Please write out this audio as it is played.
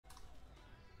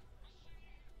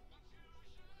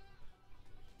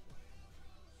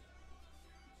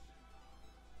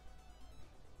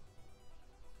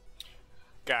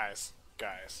Guys,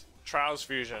 Trials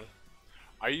Fusion,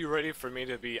 are you ready for me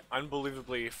to be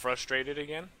unbelievably frustrated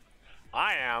again?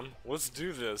 I am. Let's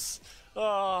do this.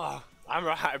 I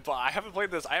haven't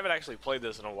played this. I haven't actually played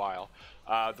this in a while.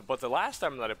 But the last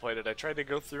time that I played it, I tried to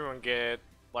go through and get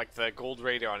like the gold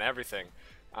rating on everything.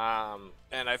 And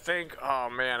I think, oh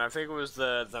man, I think it was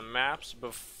the maps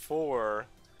before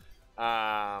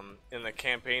in the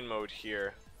campaign mode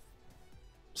here.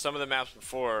 Some of the maps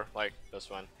before, like this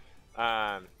one.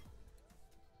 Oh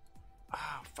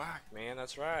fuck, man,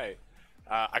 that's right.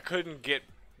 I couldn't get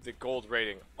the gold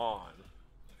rating on.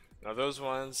 Now those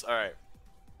ones, all right.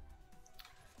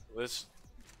 Let's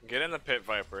get in the Pit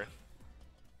Viper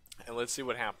and let's see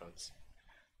what happens.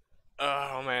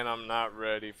 Oh man, I'm not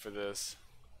ready for this.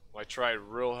 I tried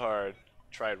real hard.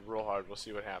 We'll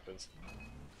see what happens.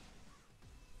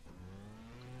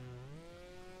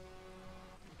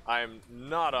 I'm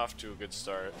not off to a good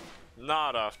start.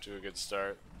 Not off to a good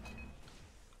start.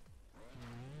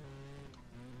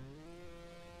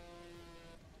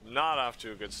 Not off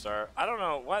to a good start. I don't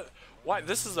know why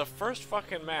this is the first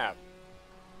fucking map.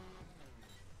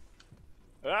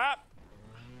 Ah!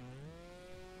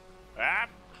 Ah!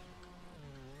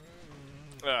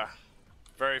 Ugh.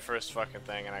 Very first fucking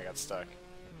thing and I got stuck.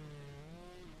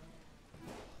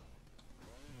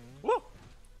 Woo!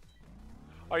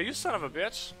 Oh, you son of a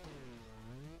bitch.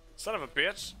 Son of a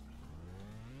bitch.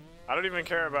 I don't even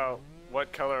care about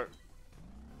what color.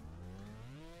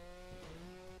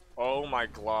 Oh my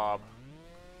glob.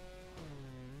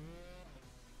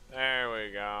 There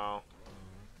we go.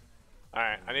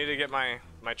 Alright, I need to get my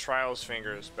Trials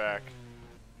fingers back.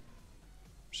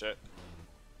 Shit.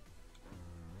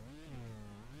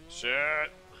 Shit.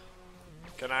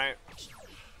 Can I?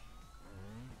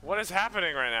 What is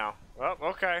happening right now? Well,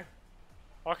 okay.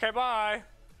 Okay, bye.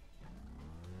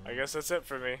 I guess that's it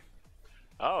for me.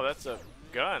 Oh, that's a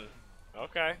gun.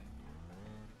 Okay.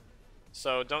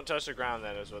 So don't touch the ground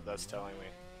then is what that's telling me.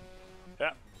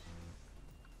 Yep.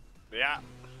 Yeah.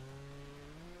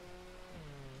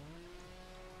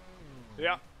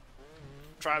 Yeah.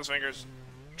 Trials fingers.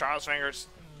 Trials fingers.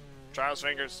 Trials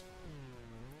fingers.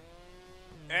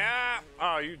 Yeah.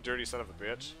 Oh, you dirty son of a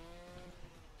bitch.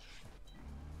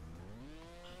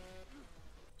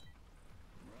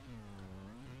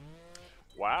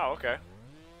 Wow, okay.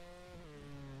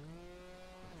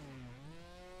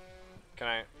 Can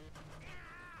I?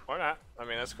 Or not. I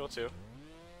mean, that's cool too.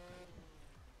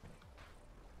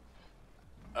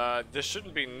 This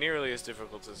shouldn't be nearly as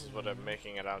difficult as what I'm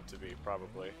making it out to be,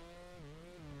 probably.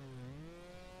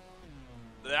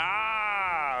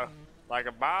 Ah! Like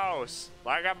a boss!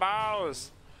 Like a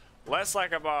boss! Less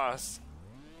like a boss.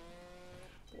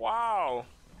 Wow!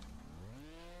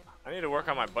 I need to work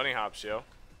on my bunny hops, yo.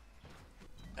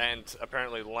 And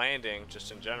apparently landing,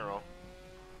 just in general.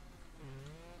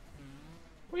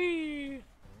 Whee!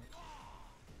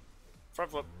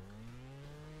 Front flip.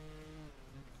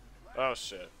 Oh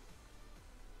shit.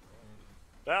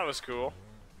 That was cool.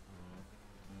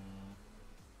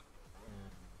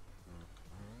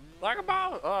 Like a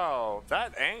ball. Oh,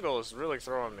 that angle is really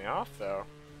throwing me off though.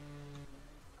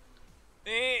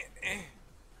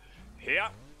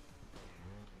 Yep.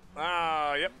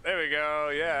 Oh, yep, there we go.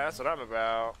 Yeah, that's what I'm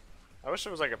about. I wish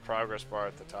there was like a progress bar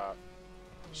at the top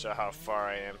to show how far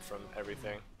I am from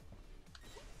everything.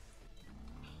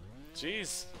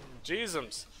 Jeez.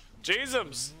 Jeezums.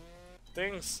 Jeezums!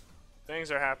 Things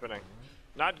are happening.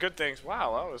 Not good things.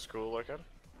 Wow, that was cool looking.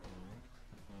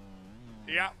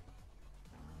 Yeah.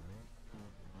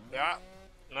 Yeah.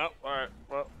 Nope. Alright.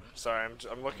 Well, sorry.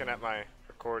 I'm looking at my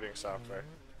recording software.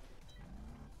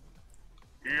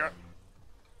 Yep.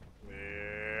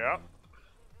 Yep.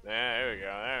 There we go.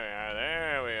 There we are.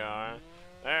 There we are.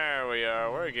 There we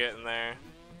are. We're getting there.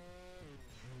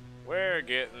 We're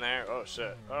getting there. Oh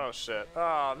shit. Oh shit.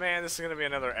 Oh man, this is gonna be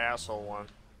another asshole one.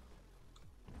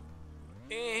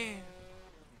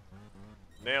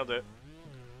 Nailed it.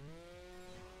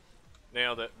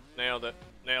 Nailed it. Nailed it.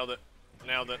 Nailed it.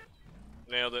 Nailed it.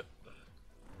 Nailed it.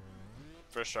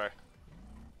 First try.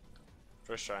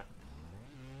 First try.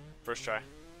 First try.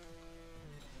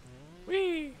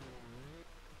 Whee!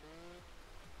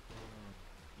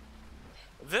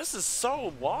 This is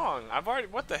so long. I've already.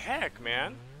 What the heck,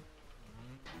 man?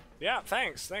 Yeah,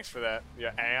 thanks. Thanks for that,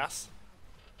 you ass.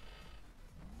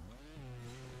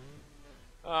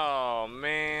 Oh,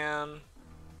 man.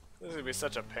 This is gonna be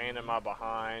such a pain in my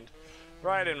behind.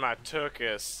 Right in my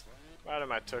tuchus. Right in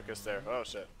my tuchus there. Oh,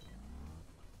 shit.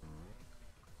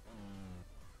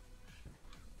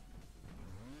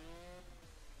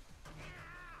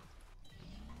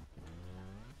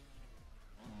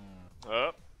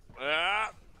 Oh.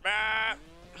 Ah. Ah.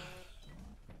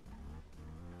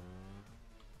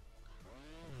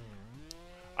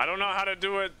 I don't know how to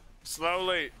do it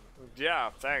slowly.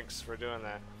 Yeah, thanks for doing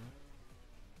that.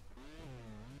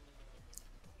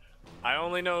 I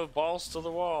only know balls to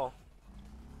the wall.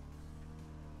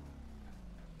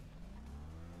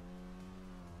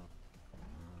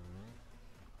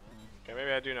 Okay,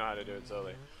 maybe I do know how to do it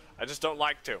slowly. I just don't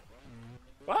like to.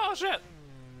 Oh shit!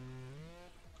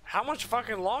 How much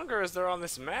fucking longer is there on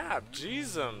this map?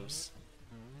 Jeezums.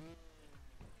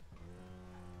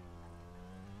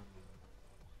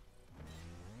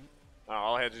 Oh,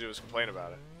 all I had to do was complain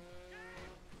about it.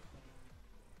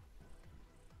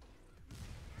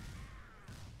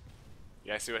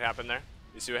 You guys see what happened there?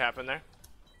 You see what happened there?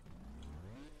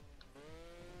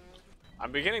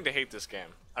 I'm beginning to hate this game.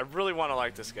 I really want to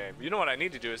like this game. You know what I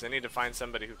need to do is I need to find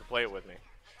somebody who can play it with me.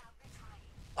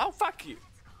 Oh, fuck you!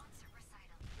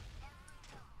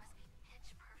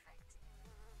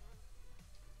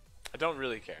 I don't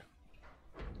really care.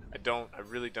 I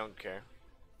really don't care.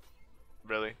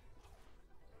 Really?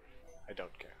 I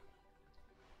don't care.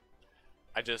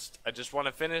 I just want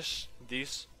to finish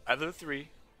these other 3,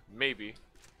 maybe,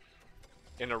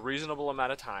 in a reasonable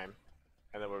amount of time,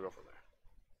 and then we'll go from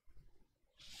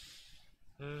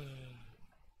there.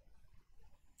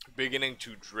 Beginning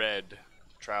to dread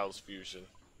Trials Fusion.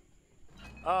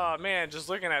 Oh man, just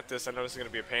looking at this, I know it's gonna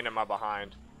be a pain in my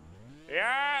behind.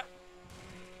 Yeah!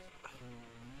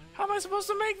 How am I supposed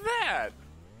to make that?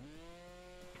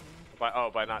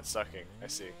 By not sucking. I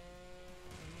see.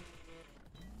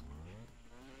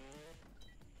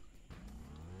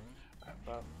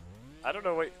 I don't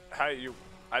know how you.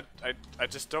 I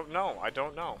just don't know. I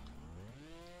don't know.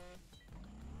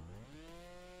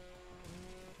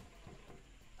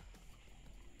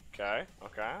 Okay.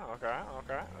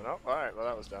 No, alright, well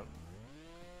that was done.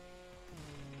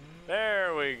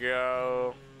 There we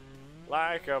go.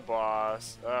 Like a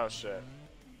boss. Oh shit.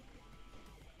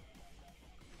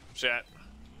 Shit.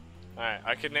 Alright,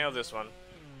 I can nail this one.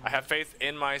 I have faith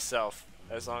in myself,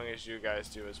 as long as you guys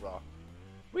do as well.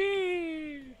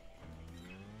 Whee!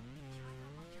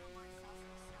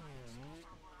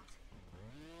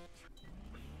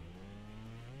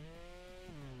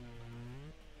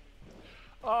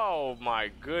 Oh my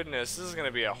goodness, this is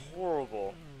gonna be a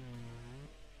horrible.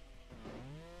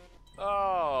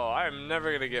 Oh, I'm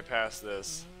never gonna get past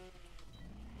this.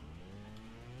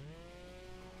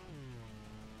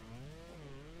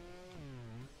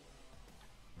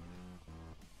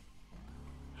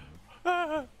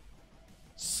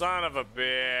 Son of a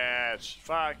bitch.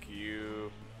 Fuck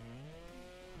you.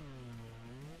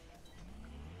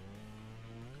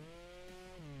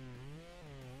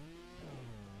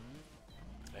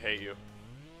 I hate you.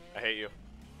 I hate you.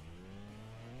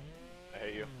 I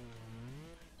hate you.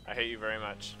 I hate you very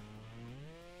much.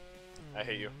 I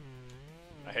hate you.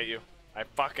 I hate you. I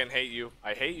fucking hate you.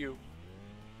 I hate you.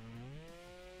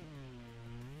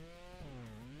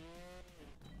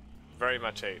 Very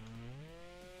much hate.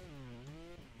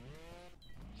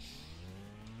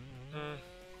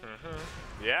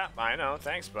 Yeah, I know.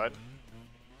 Thanks, bud.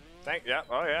 Yeah.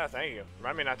 Oh yeah, thank you.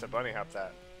 Remind me not to bunny hop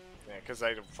that. Yeah, cause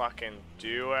I fucking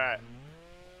do it.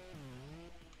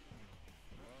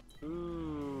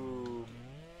 Ooh.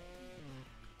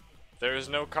 There is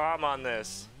no calm on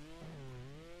this.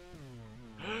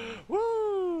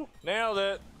 Woo! Nailed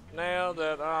it. Nailed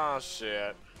it. Oh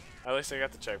shit. At least I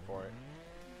got the checkpoint.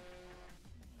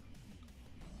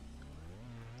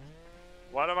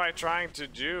 What am I trying to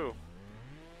do?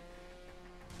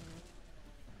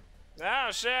 Oh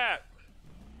shit!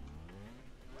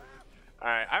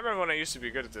 Alright, I remember when I used to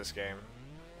be good at this game.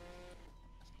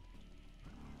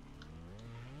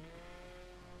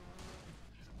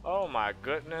 Oh my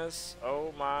goodness.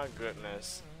 Oh my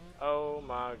goodness. Oh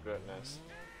my goodness.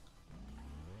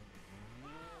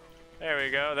 There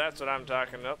we go, that's what I'm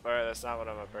talking about. Alright, that's not what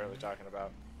I'm apparently talking about.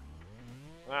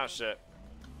 Oh shit.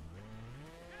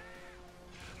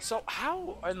 So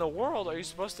how in the world are you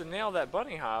supposed to nail that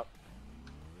bunny hop?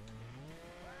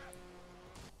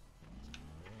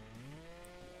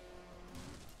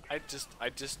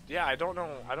 Yeah, I don't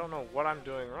know what I'm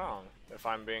doing wrong, if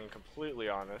I'm being completely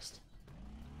honest.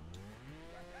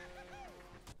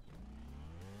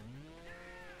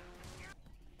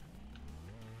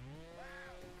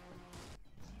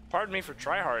 Pardon me for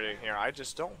tryharding here, I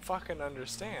just don't fucking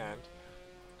understand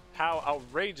how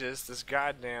outrageous this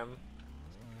goddamn...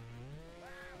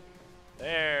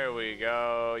 There we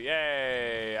go,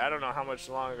 yay! I don't know how much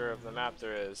longer of the map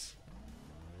there is.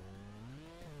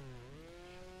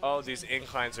 Oh, these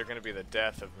inclines are gonna be the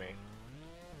death of me.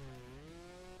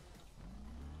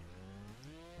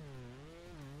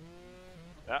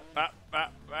 Yeah,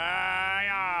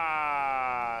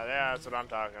 that's what I'm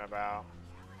talking about.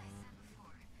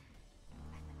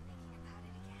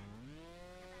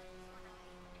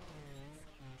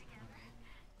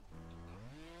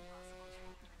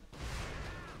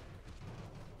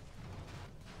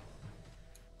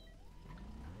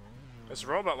 This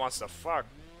robot wants to fuck.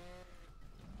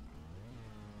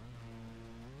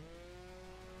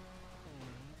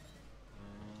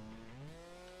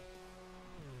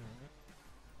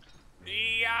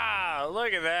 Yeah,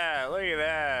 look at that, look at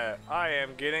that. I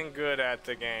am getting good at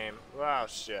the game. Wow,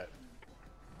 shit.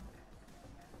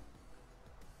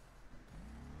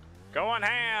 Going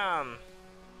ham.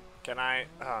 Can I?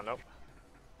 Oh, nope.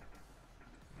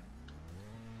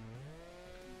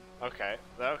 Okay,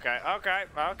 okay, okay,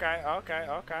 okay, okay, okay,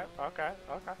 okay, okay,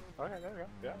 okay, there we go.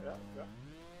 Yeah, yeah,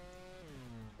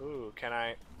 yeah. Ooh, can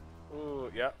I?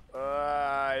 Ooh, yep.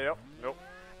 Yep, nope.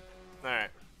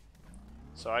 Alright.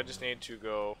 So I just need to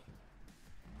go.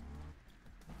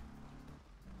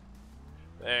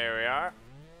 There we are.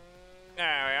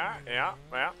 There we are. Yeah,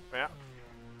 yeah, yeah.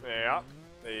 Yep,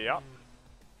 yep.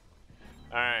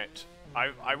 Alright.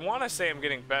 I want to say I'm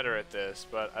getting better at this,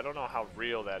 but I don't know how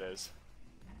real that is.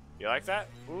 You like that?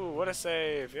 Ooh, what a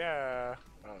save. Yeah.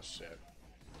 Oh, shit.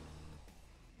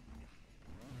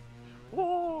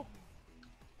 Whoa.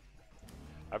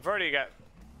 I've already got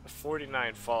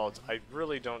 49 faults. I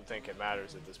really don't think it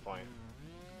matters at this point.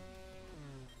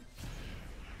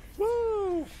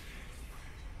 Woo!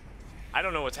 I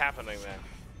don't know what's happening there.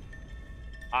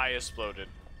 I exploded.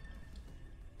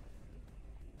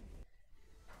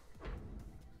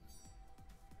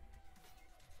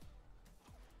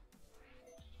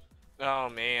 Oh,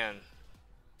 man.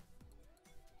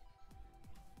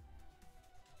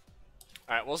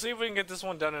 Alright, we'll see if we can get this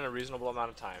one done in a reasonable amount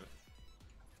of time.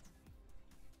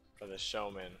 For the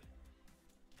showman.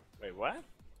 Wait, what?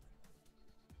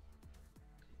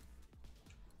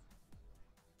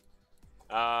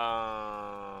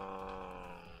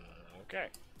 Okay.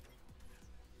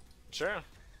 Sure.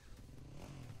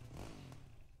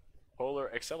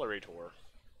 Polar Accelerator.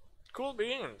 Cool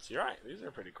beans. You're right. These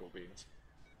are pretty cool beans.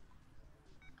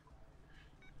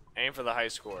 Aim for the high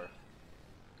score.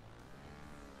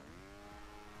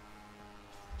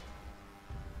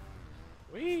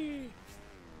 Whee!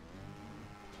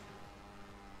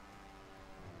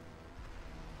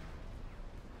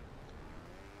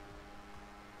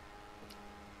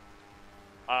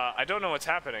 I don't know what's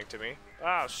happening to me.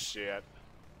 Oh, shit.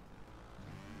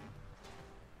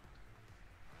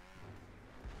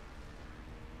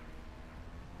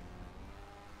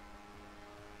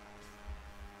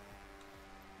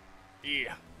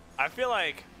 Yeah. I feel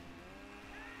like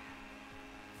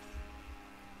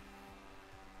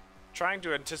trying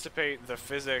to anticipate the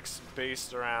physics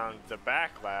based around the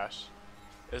backlash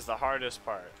is the hardest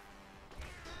part.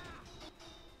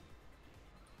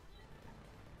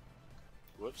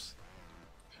 Whoops.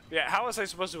 Yeah, how was I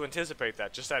supposed to anticipate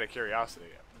that, just out of curiosity?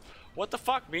 What the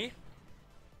fuck, me?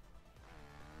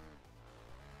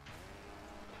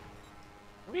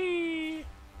 Whee!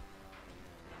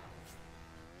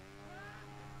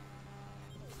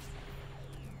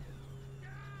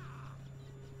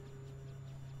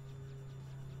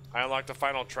 I unlocked the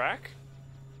final track?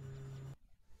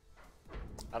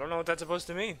 I don't know what that's supposed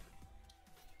to mean.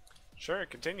 Sure,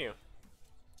 continue.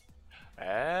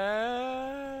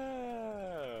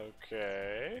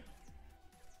 Okay.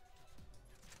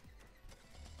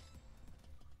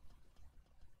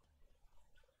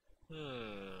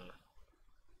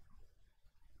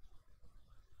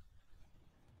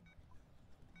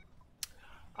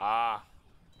 Ah.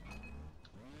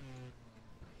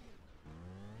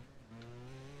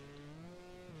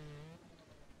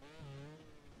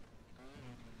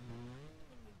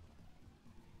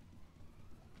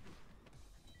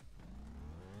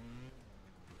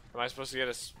 Am I supposed to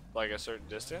get like a certain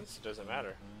distance? It doesn't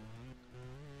matter.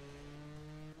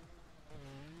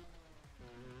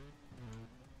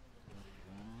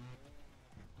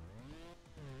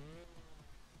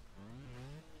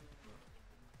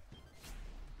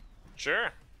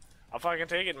 Sure. I'll fucking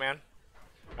take it, man.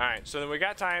 Alright, so then we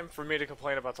got time for me to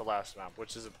complain about the last map,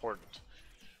 which is important.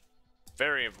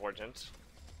 Very important.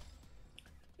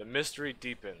 The mystery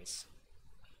deepens.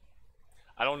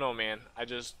 I don't know, man. I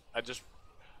just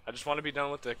want to be done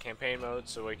with the campaign mode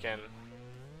so we can.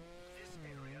 This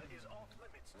area is off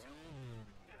limits to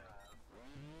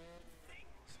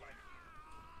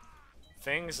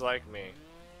things like me.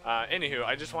 Anywho,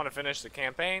 I just want to finish the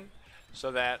campaign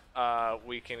so that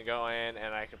we can go in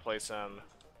and I can play some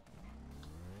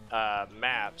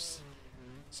maps,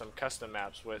 some custom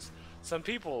maps with some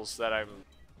peoples that I'm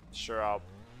sure I'll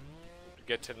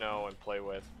get to know and play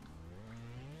with.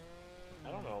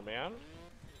 I don't know, man.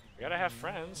 We gotta have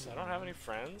friends. I don't have any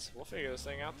friends. We'll figure this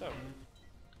thing out though.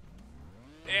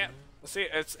 Yeah. See,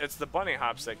 it's the bunny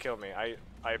hops that kill me. I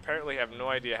apparently have no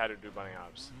idea how to do bunny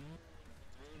hops.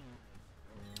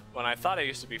 When I thought I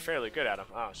used to be fairly good at them.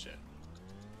 Oh shit.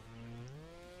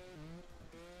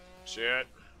 Shit.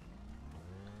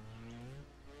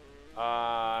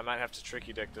 I might have to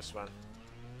tricky dick this one.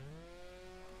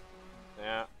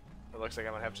 Yeah, it looks like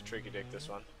I might have to tricky dick this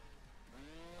one.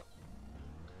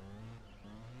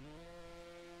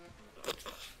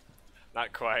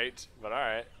 Not quite, but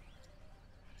alright.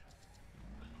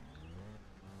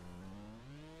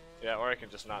 Yeah, or I can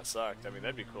just not suck. I mean,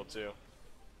 that'd be cool too.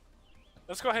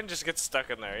 Let's go ahead and just get stuck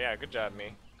in there. Yeah, good job,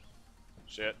 me.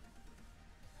 Shit.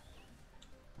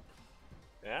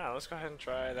 Yeah, let's go ahead and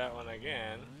try that one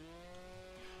again.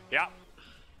 Yeah.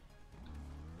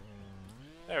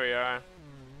 There we are.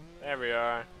 There we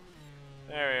are.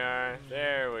 There we are.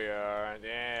 There we are.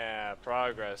 Yeah,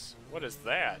 progress. What is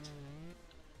that?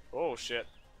 Oh, shit.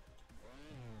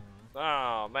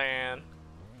 Oh, man.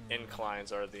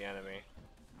 Inclines are the enemy.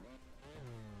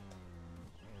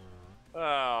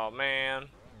 Oh, man.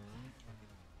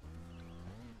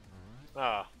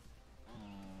 Oh.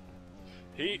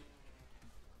 He.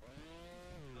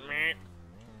 Me.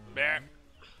 There.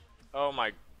 Oh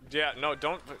my. Yeah, no,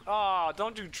 don't. Oh,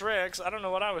 don't do tricks. I don't know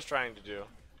what I was trying to do.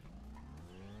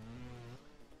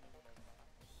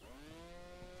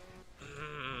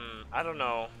 I don't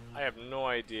know. I have no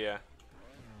idea.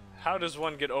 How does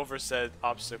one get over said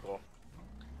obstacle?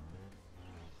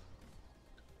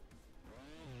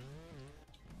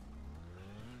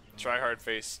 Try hard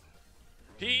face.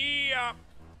 Yeah.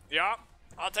 Yeah.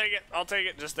 I'll take it. I'll take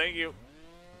it. Just thank you.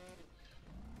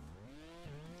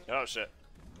 Oh shit.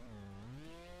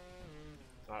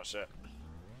 Oh shit.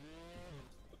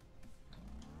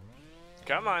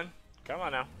 Come on. Come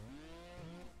on now.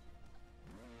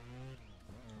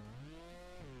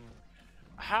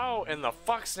 How in the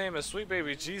fuck's name of sweet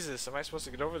baby Jesus am I supposed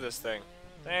to get over this thing?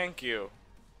 Thank you.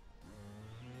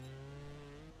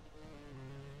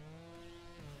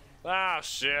 Ah,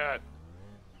 shit.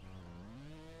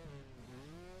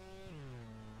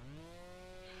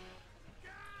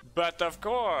 But of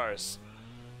course.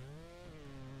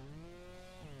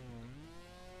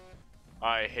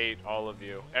 I hate all of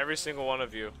you. Every single one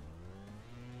of you.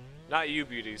 Not you,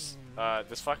 beauties.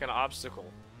 This fucking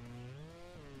obstacle.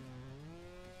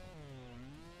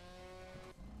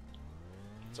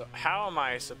 So how am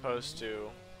I supposed to...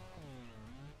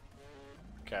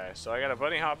 Okay, so I got a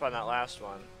bunny hop on that last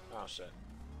one. Oh shit.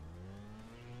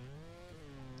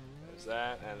 There's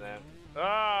that, and then...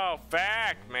 Oh,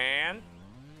 fuck, man!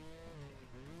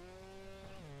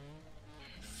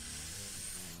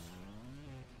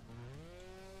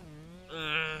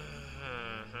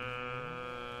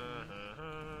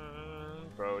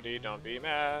 Brody, don't be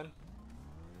mad.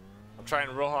 I'm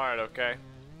trying real hard, okay?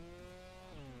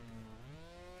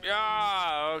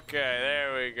 Yeah, okay,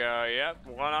 there we go. Yep,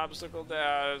 one obstacle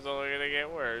down is only gonna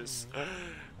get worse.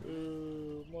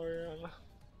 Ooh, man.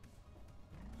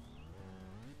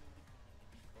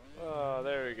 Oh,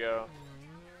 there we go.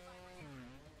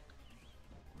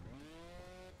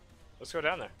 Let's go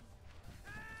down there.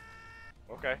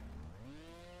 Okay.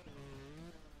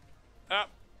 Up.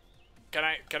 Can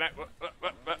I?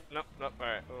 Nope, nope.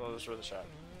 Alright, we'll just run the shot.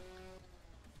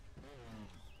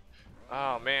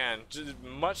 Oh man, just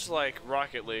much like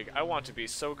Rocket League, I want to be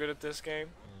so good at this game.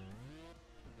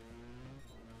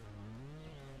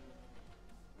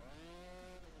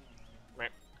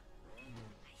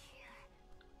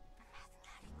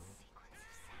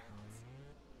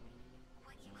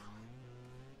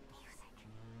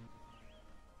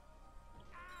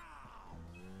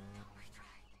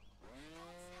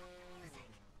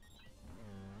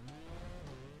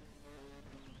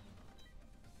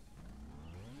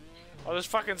 Oh, there's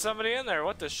fucking somebody in there.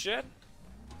 What the shit?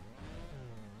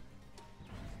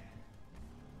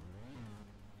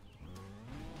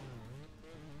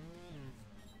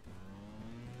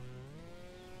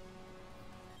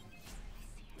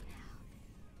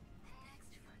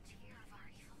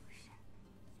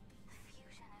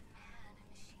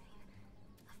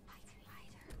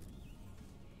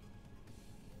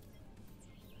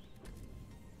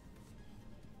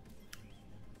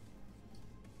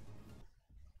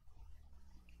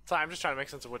 I'm just trying to make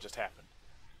sense of what just happened.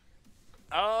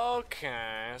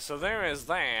 Okay, so there is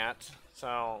that.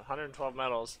 So 112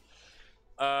 medals.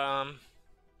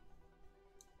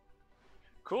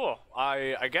 Cool.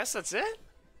 I guess that's it.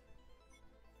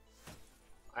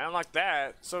 I unlocked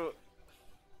that. So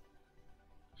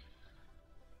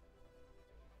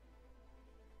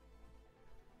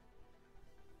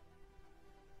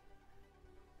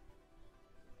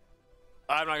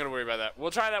I'm not gonna worry about that. We'll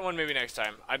try that one maybe next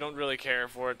time. I don't really care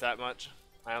for it that much.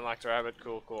 I unlocked a rabbit.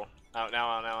 Cool, cool. Out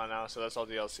now. So that's all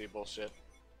DLC bullshit.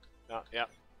 No, yeah.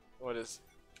 What is?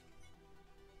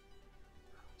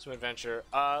 Some adventure.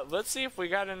 Let's see if we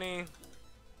got any.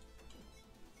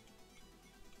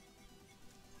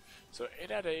 So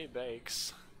 8 out of 8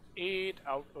 bikes. 8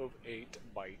 out of 8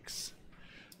 bikes.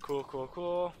 Cool, cool,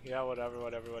 cool. Yeah, whatever.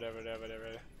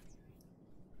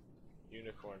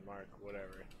 Unicorn mark,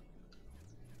 whatever.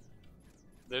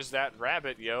 There's that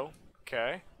rabbit, yo.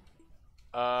 Okay.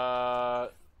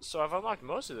 So I've unlocked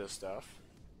most of this stuff.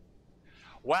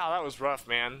 Wow, that was rough,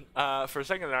 man. For a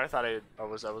second there, I thought I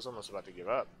was almost about to give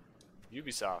up.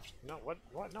 Ubisoft. No, what?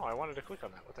 No, I wanted to click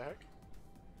on that. What the heck?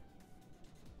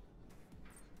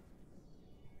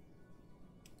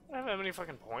 I don't have any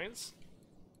fucking points.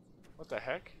 What the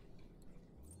heck?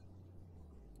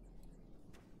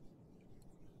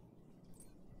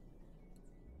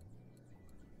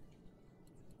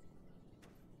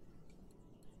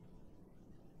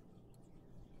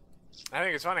 I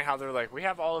think it's funny how they're like, we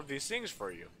have all of these things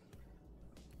for you.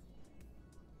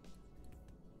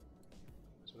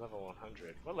 It's level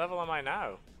 100. What level am I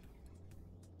now?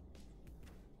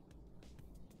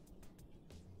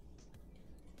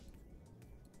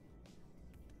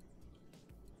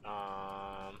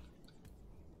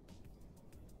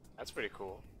 That's pretty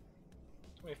cool.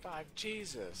 25.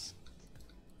 Jesus.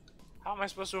 How am I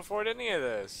supposed to afford any of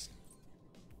this?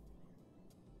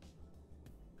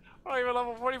 I'm not even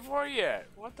level 44 yet.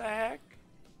 What the heck?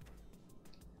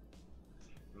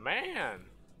 Man.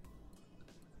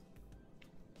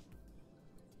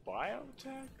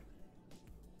 Biotech?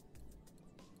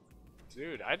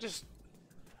 Dude, I don't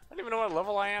even know what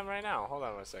level I am right now. Hold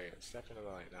on one second. Step into the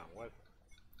light now. What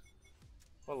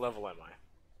level am I?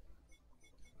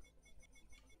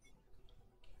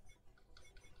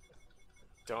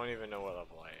 Don't even know what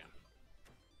level I am.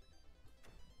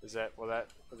 Is that,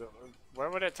 where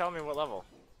would it tell me what level?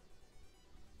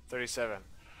 37.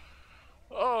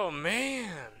 Oh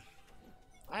man!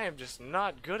 I am just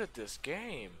not good at this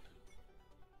game.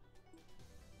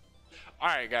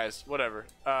 Alright guys, whatever.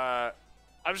 I'm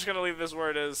just gonna leave this where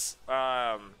it is.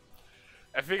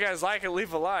 If you guys like it,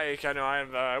 leave a like. I know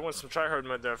I went some tryhard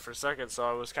mode there for a second, so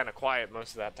I was kind of quiet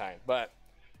most of that time. But,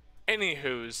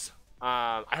 anywho's,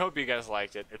 I hope you guys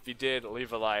liked it. If you did,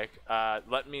 leave a like.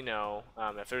 Let me know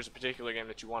if there's a particular game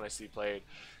that you want to see played,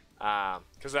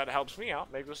 because that helps me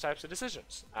out make those types of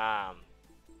decisions.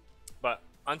 But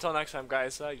until next time,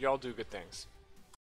 guys, y'all do good things.